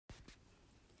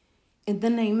In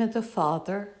the name of the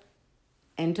Father,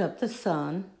 and of the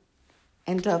Son,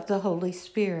 and of the Holy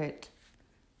Spirit.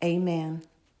 Amen.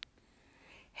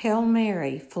 Hail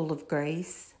Mary, full of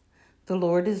grace, the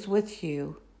Lord is with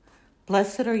you.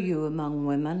 Blessed are you among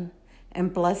women,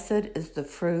 and blessed is the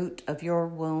fruit of your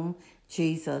womb,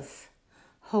 Jesus.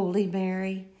 Holy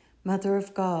Mary, Mother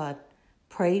of God,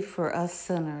 pray for us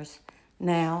sinners,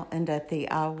 now and at the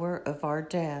hour of our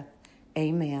death.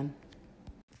 Amen.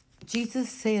 Jesus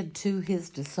said to his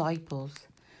disciples,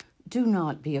 "Do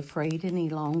not be afraid any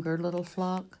longer, little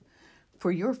flock,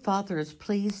 for your Father is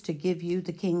pleased to give you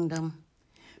the kingdom.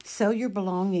 Sell your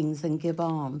belongings and give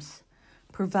alms.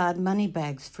 Provide money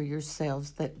bags for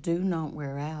yourselves that do not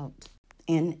wear out,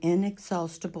 an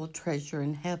inexhaustible treasure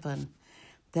in heaven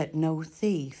that no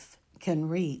thief can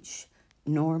reach,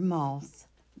 nor moth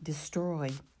destroy.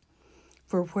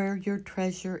 For where your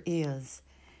treasure is,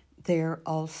 there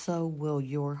also will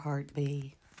your heart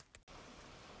be."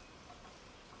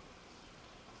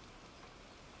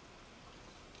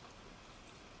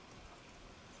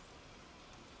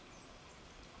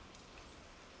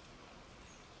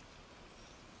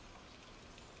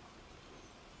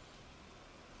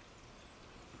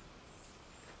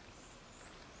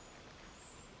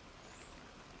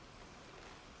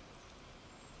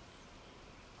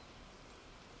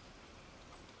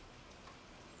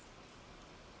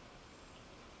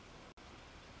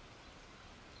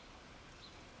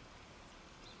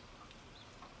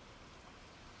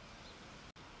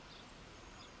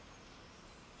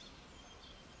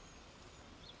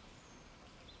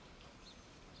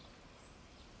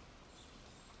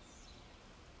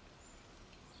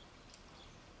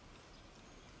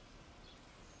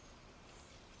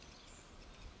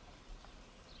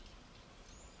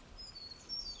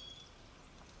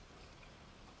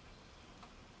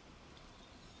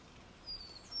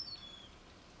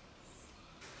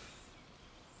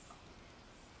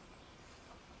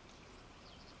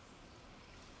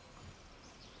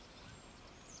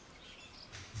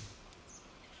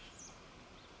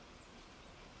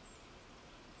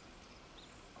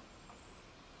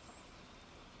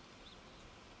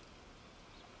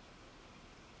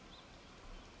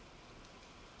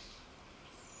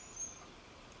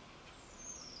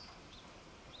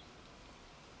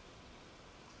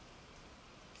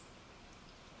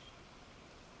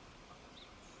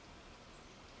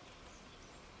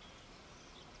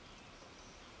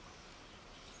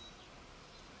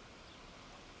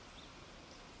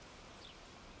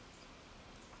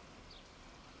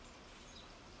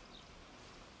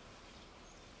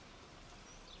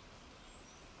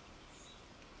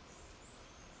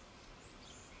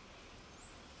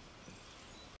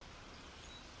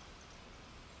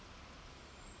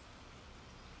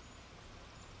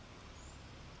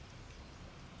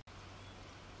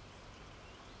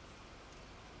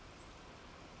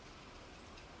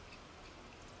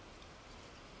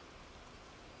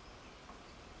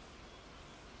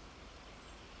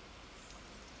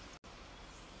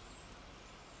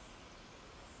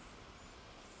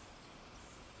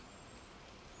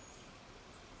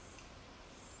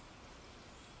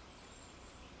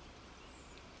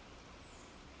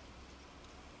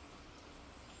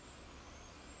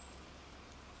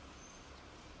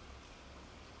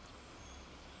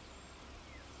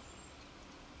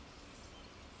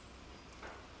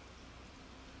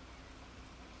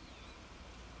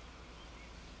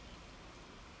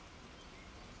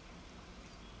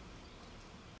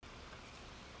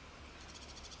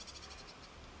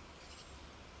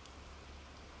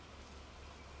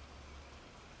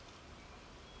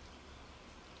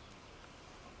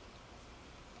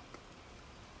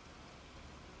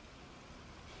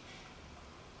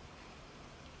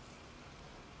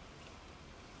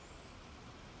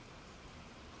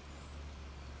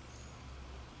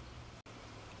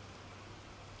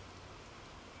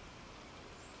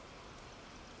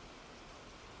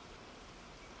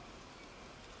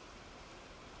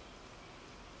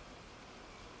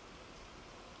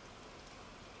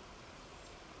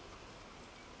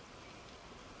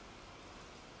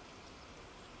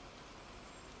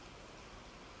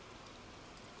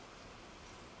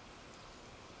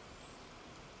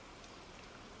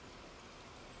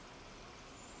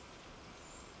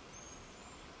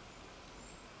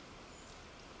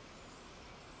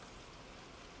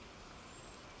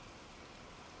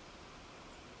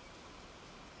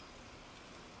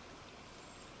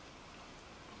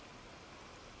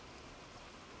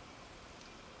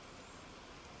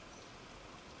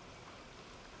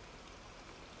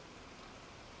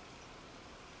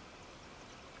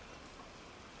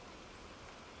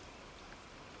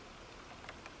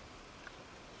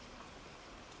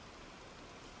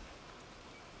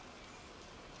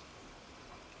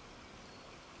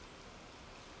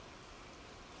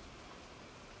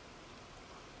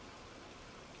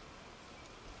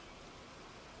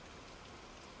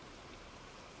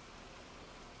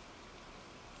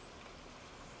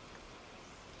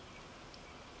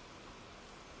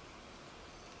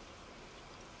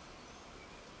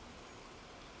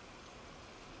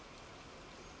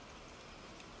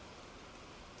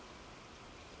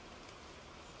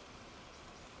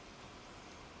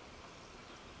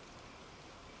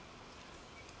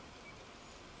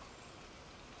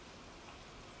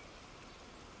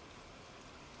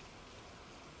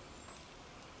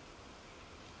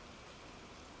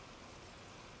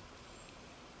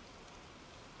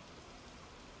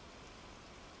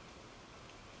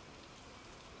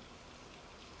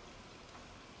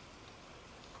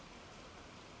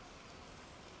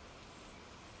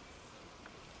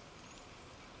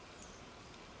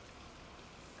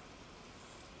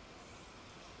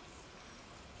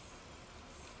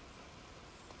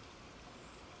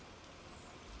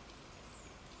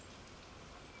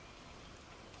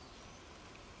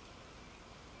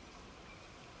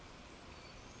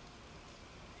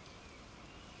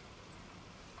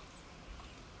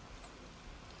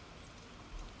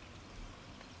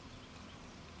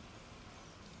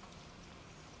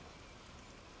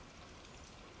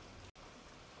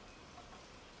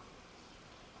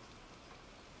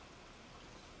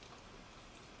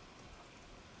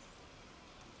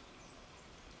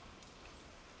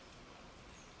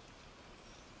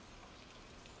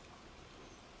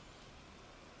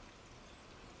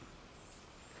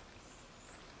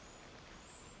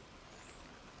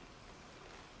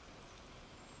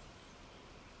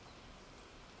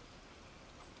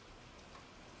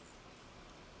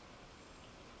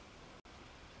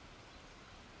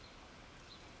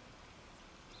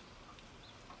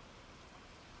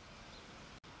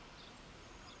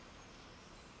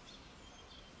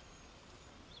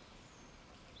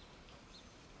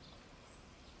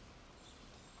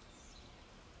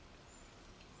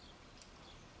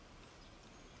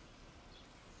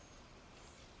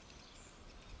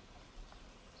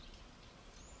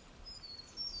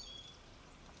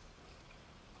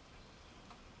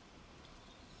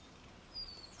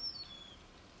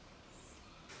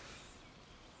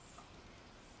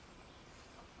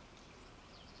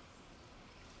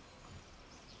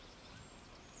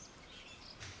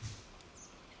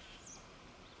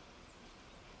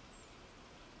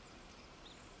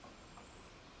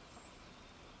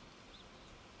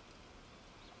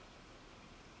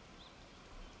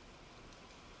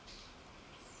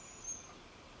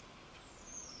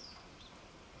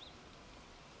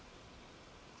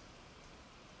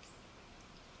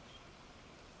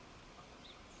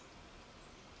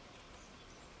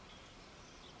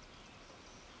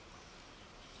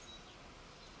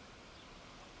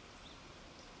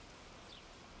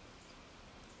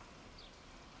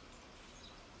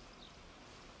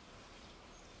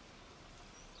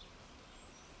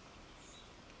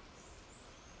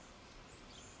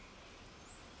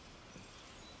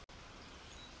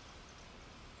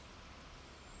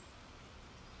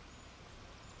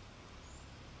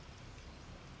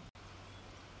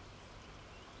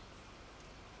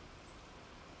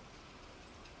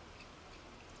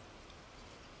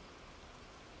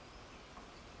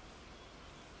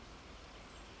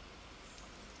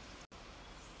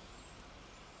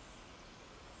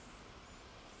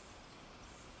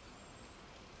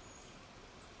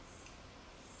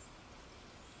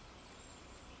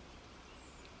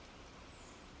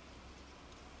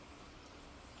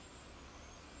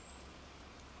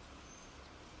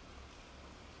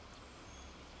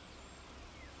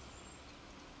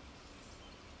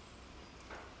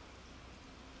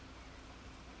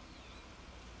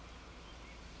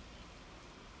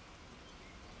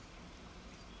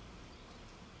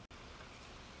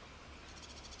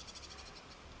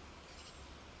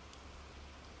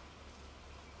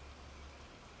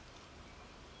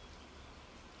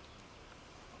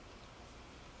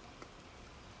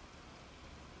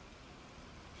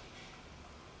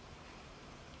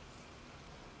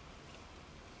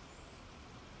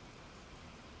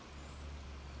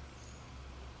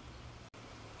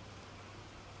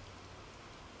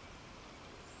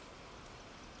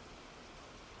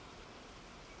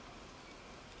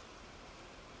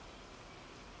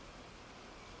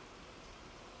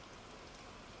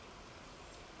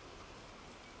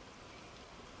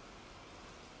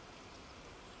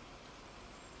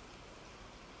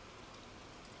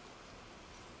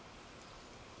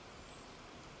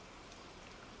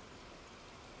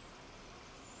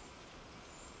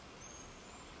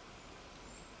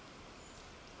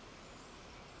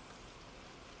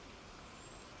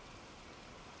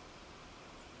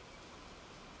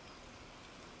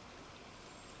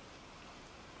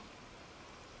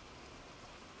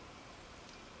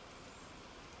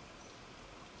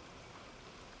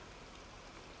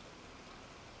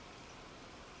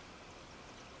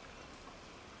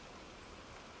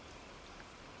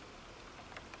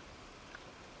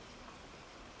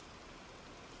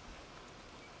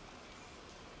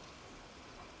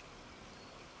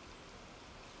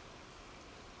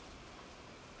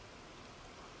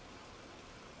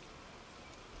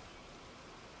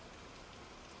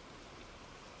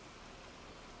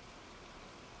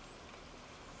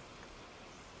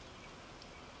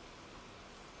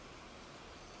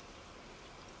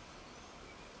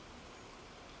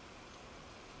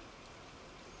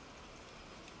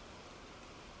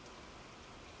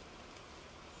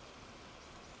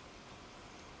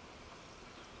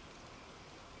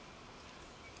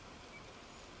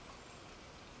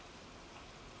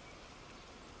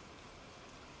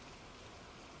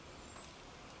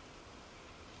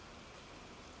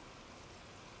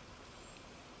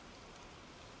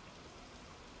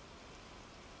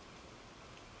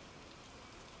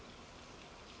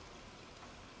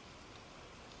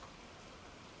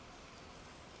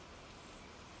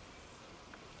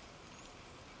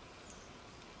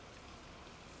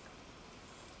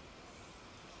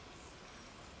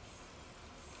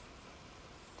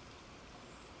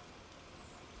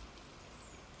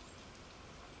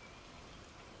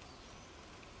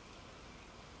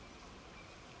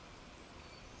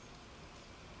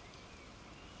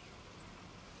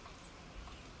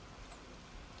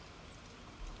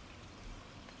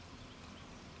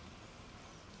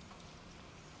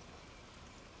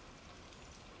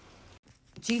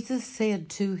 Jesus said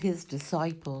to his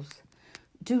disciples,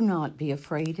 "Do not be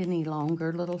afraid any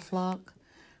longer, little flock,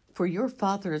 for your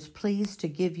Father is pleased to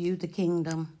give you the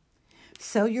kingdom.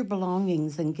 Sell your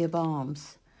belongings and give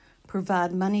alms.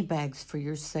 Provide money bags for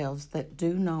yourselves that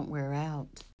do not wear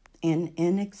out, an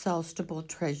inexhaustible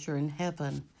treasure in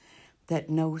heaven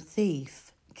that no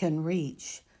thief can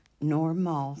reach, nor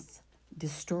moth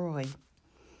destroy.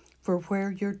 For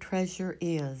where your treasure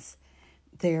is,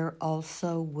 there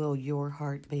also will your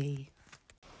heart be."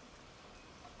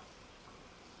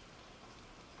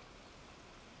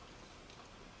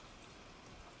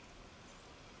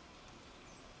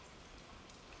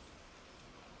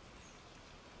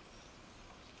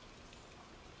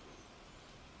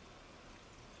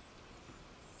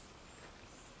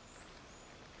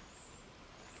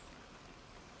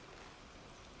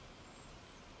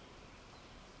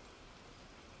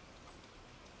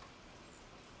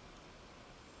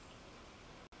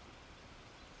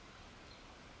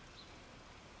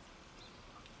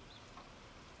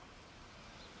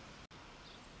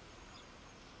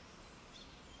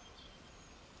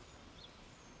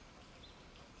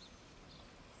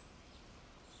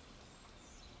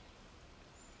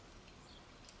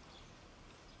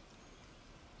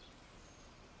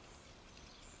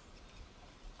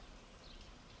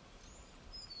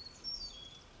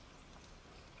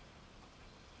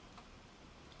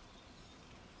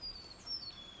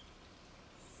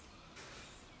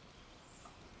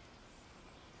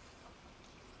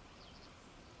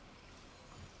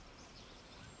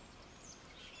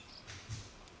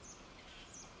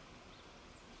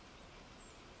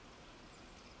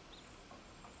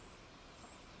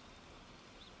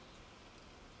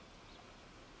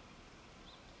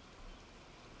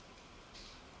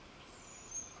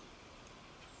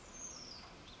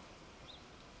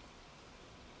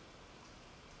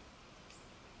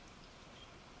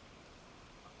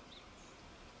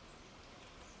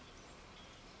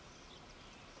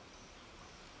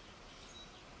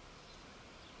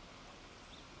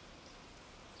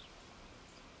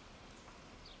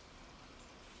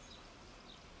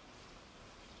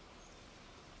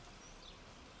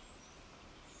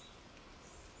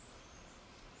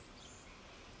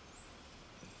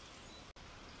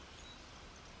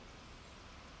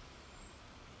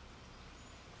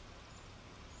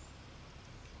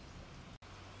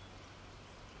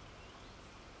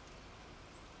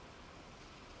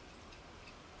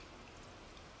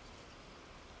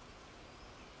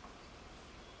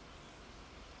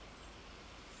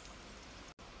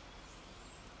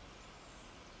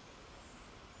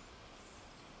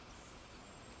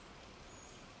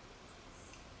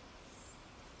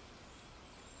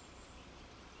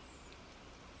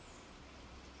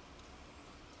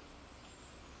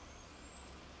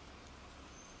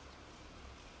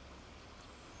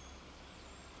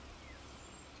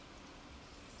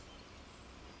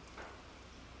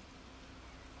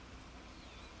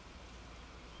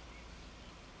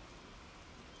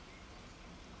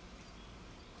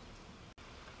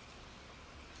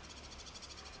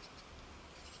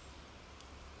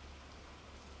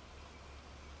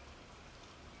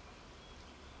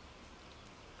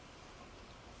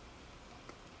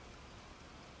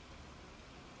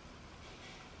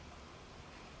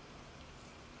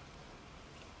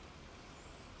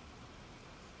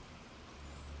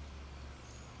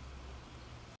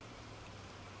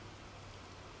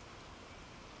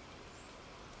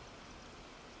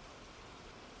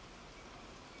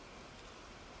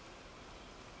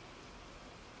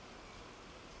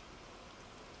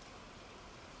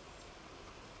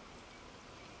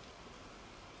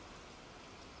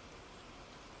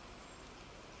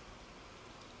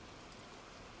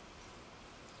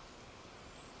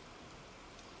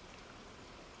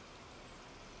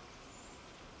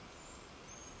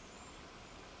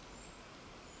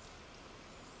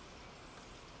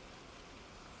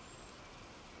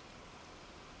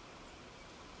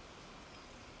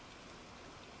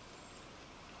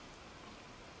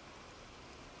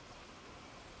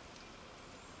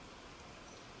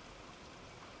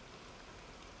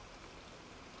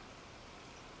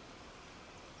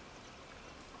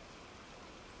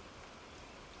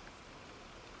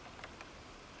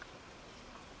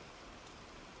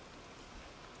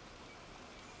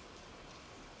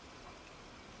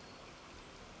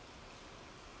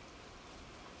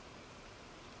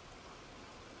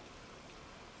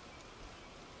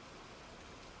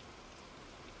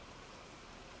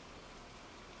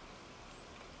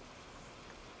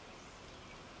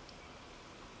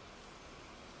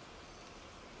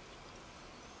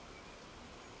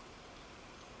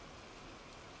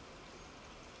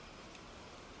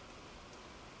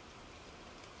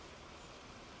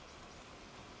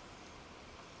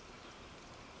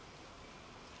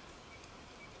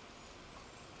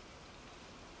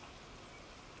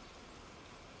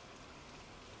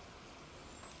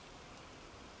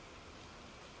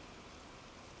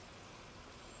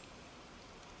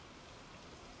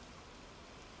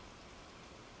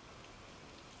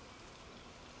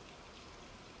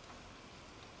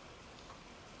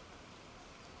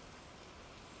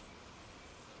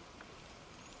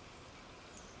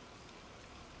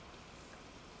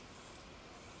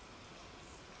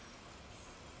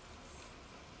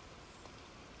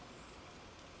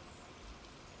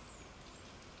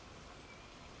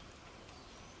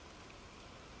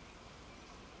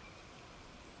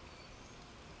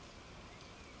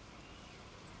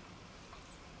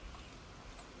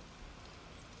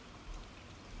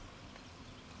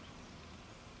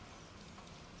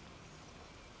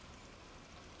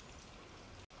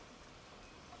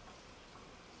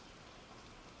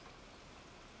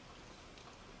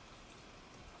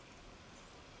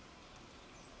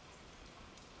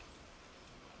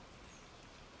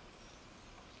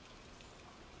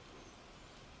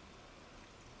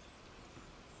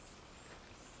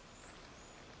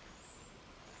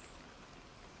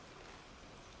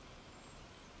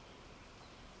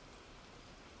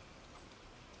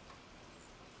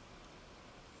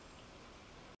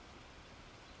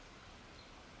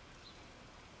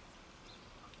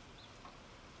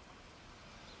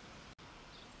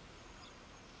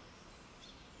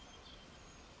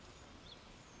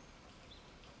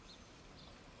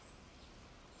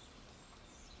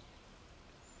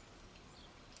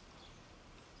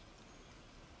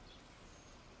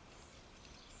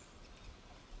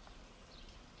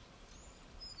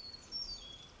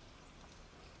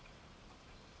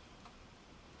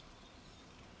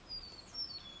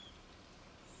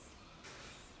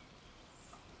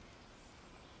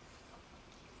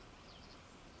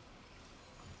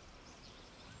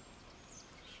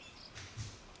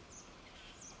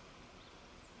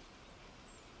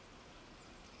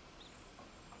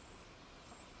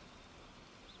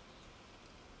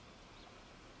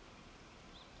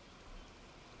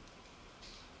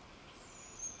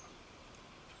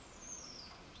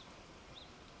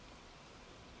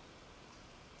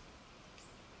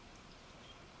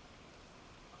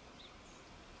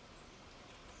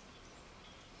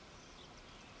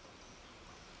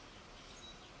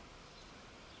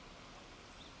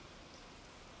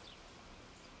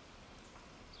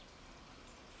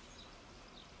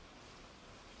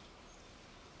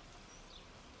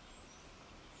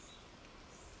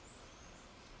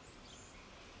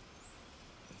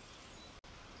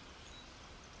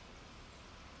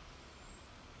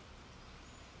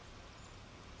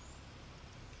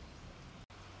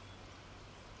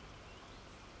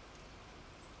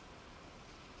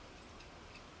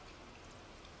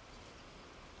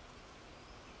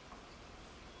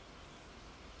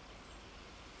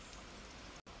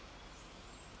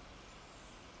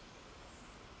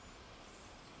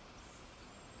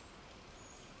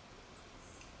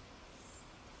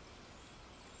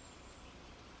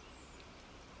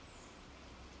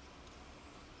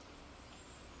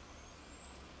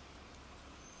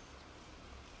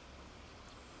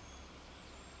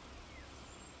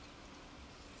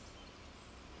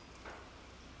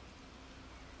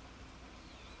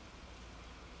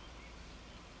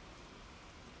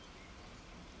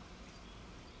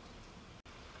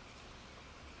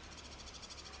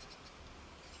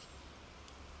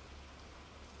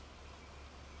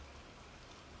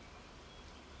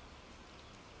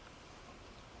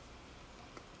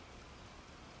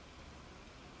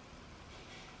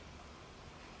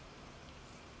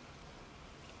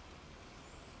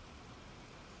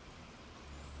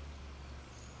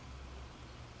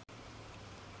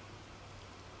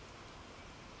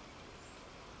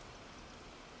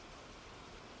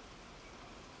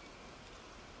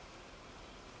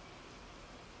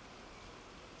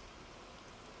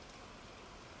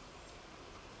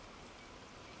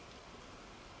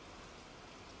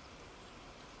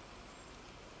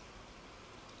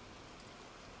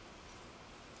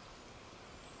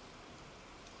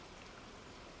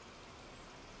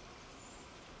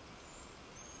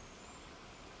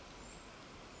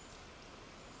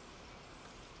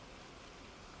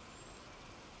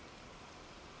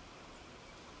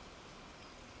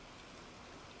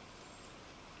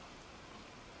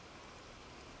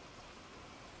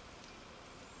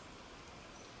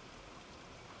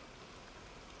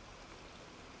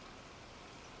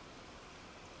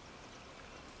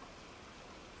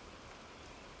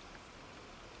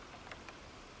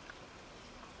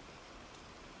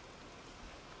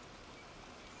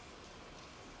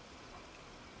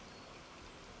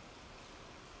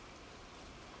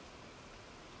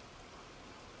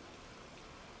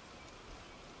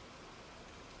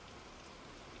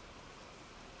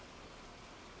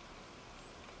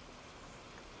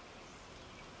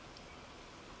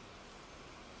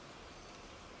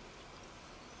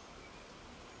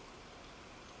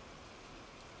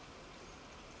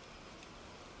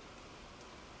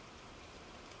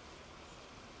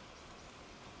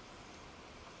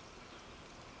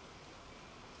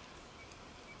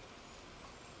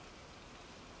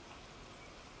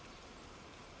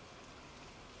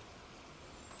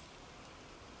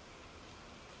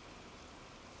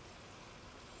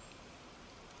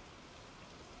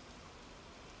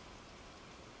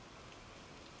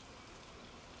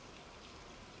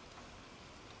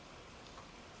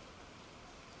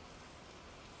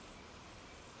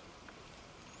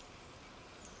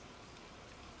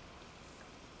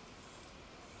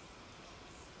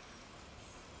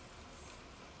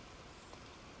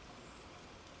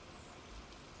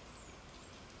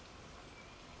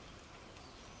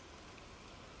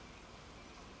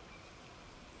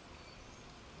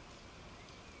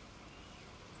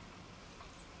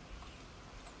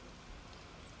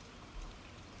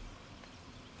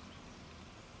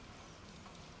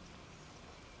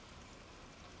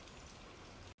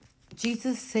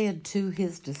 Jesus said to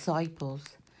his disciples,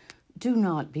 "Do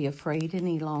not be afraid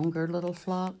any longer, little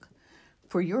flock,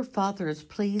 for your Father is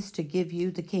pleased to give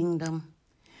you the kingdom.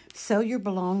 Sell your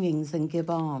belongings and give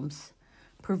alms.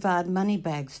 Provide money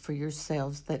bags for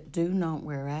yourselves that do not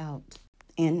wear out,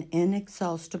 an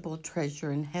inexhaustible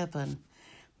treasure in heaven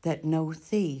that no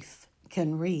thief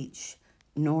can reach,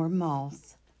 nor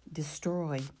moth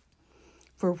destroy.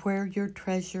 For where your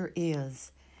treasure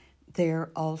is,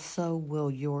 there also will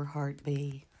your heart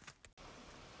be."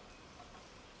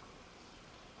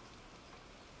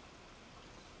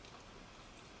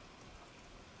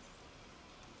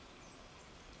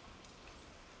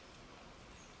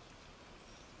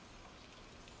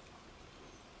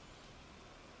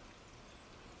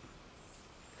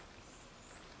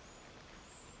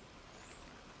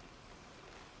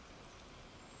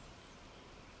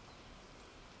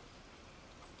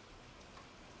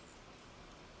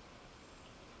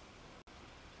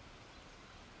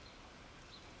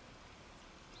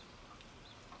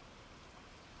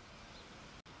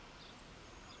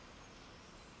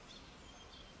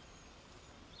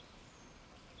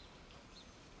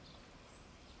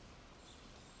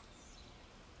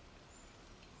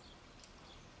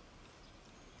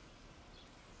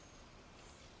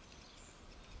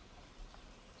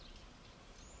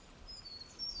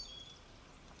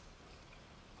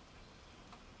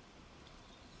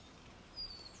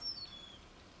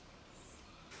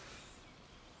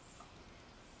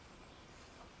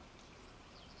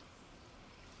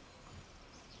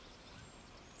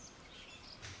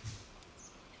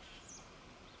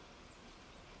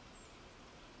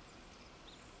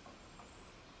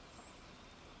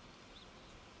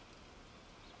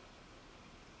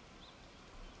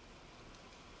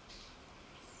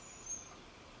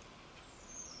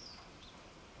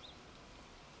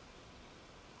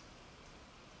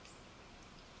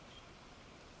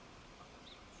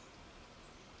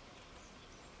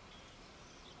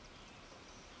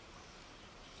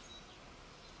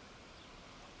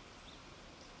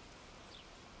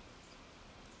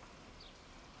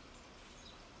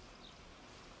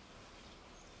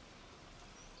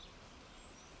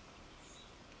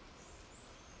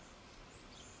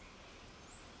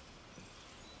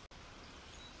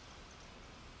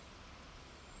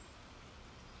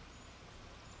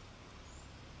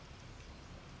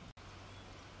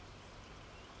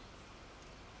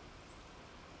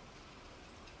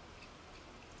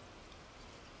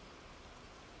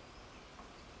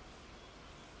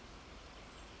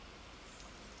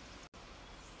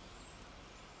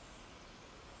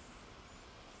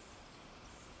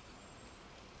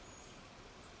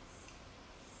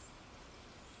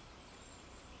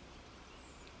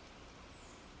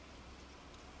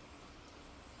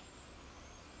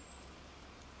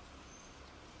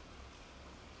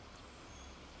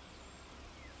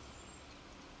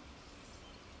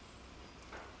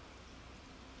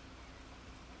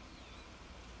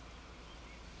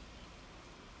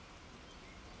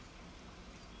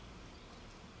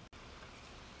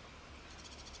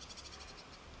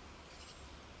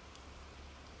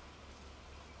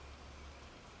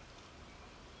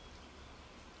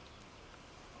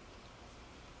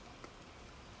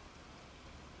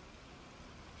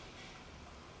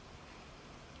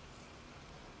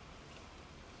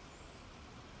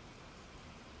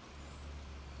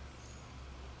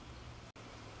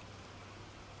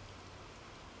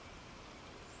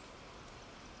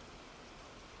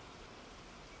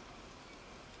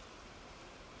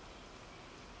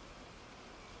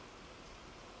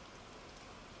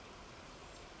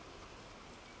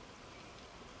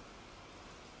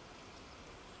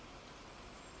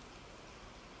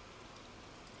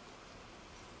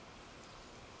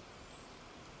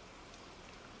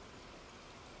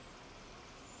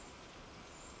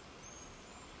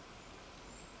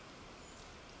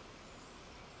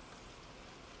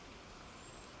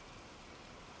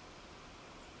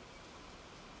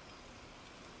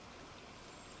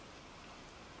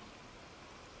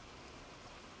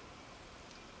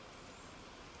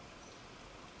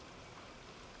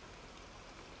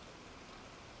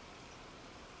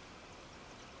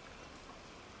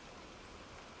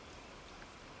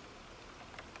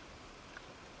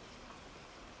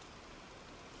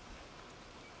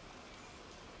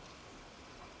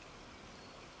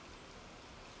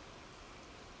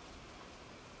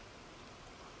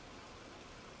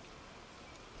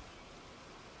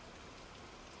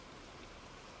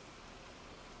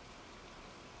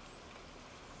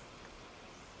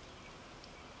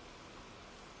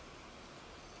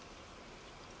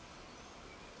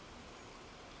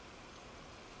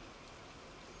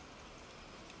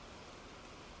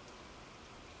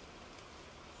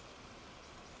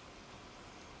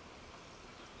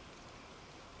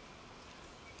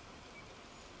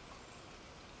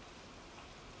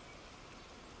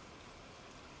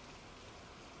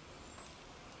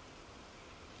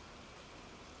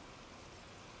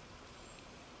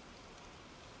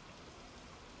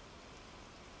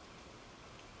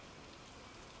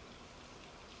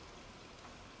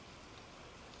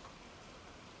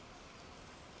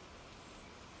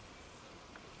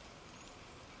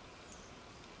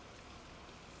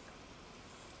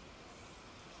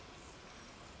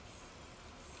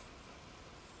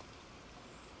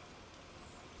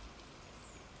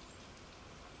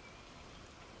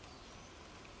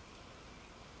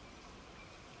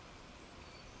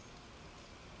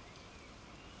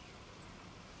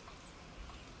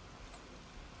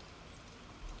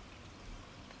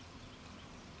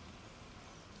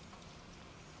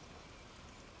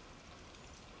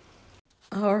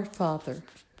 Our Father,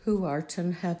 who art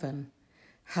in heaven,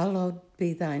 hallowed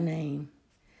be thy name.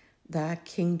 Thy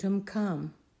kingdom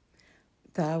come,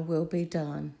 thy will be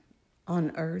done,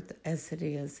 on earth as it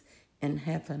is in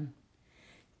heaven.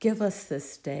 Give us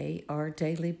this day our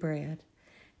daily bread,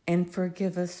 and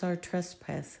forgive us our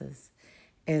trespasses,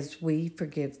 as we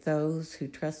forgive those who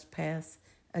trespass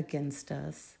against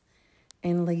us.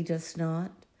 And lead us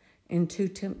not into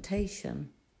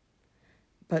temptation,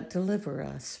 but deliver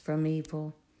us from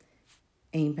evil.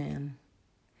 Amen.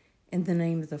 In the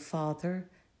name of the Father,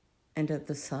 and of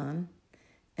the Son,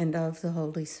 and of the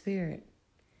Holy Spirit.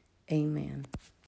 Amen.